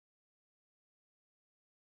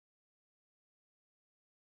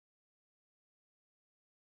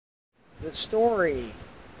the story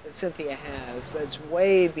that Cynthia has that's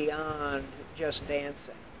way beyond just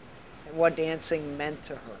dancing and what dancing meant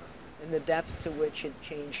to her and the depth to which it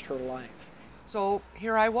changed her life. So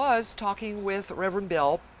here I was talking with Reverend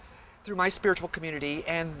Bill through my spiritual community,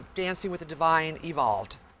 and Dancing with the Divine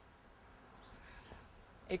evolved.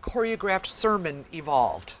 A choreographed sermon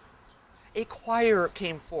evolved. A choir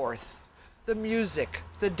came forth. The music,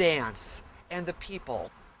 the dance, and the people.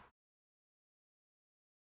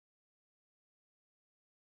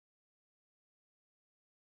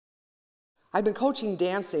 I've been coaching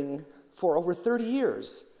dancing for over 30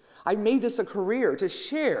 years. I made this a career to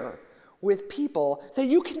share with people that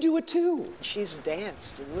you can do it too. She's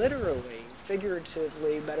danced literally,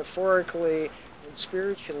 figuratively, metaphorically, and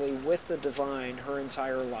spiritually with the divine her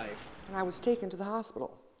entire life. And I was taken to the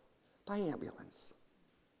hospital by ambulance.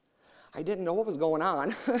 I didn't know what was going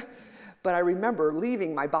on, but I remember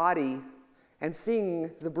leaving my body and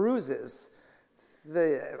seeing the bruises.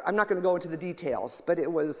 I'm not going to go into the details, but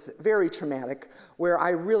it was very traumatic, where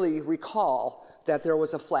I really recall that there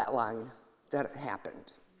was a flatline that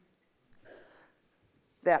happened.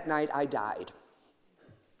 That night I died,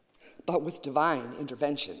 but with divine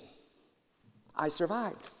intervention, I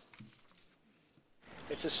survived.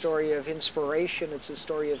 It's a story of inspiration, it's a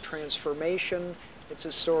story of transformation, it's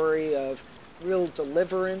a story of real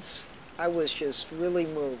deliverance. I was just really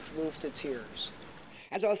moved to tears.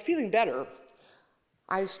 As I was feeling better,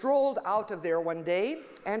 I strolled out of there one day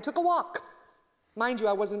and took a walk. Mind you,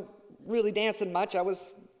 I wasn't really dancing much, I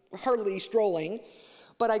was hardly strolling,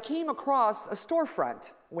 but I came across a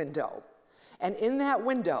storefront window, and in that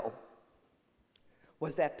window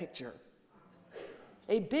was that picture.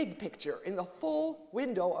 A big picture in the full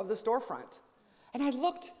window of the storefront. And I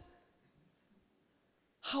looked,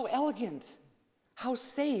 how elegant, how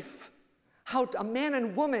safe, how a man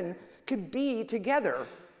and woman could be together.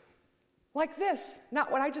 Like this,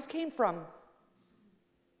 not what I just came from.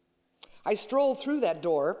 I strolled through that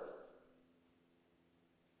door,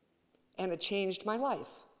 and it changed my life.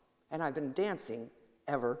 And I've been dancing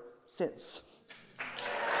ever since.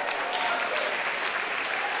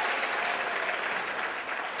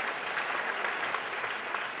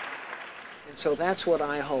 And so that's what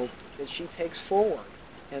I hope that she takes forward.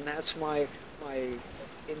 And that's my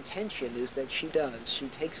intention, is that she does. She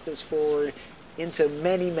takes this forward into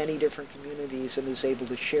many, many different communities and is able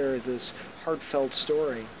to share this heartfelt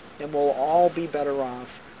story. And we'll all be better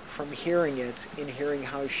off from hearing it and hearing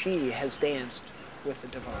how she has danced with the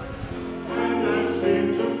divine. And I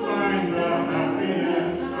seem to find the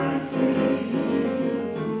happiness I see.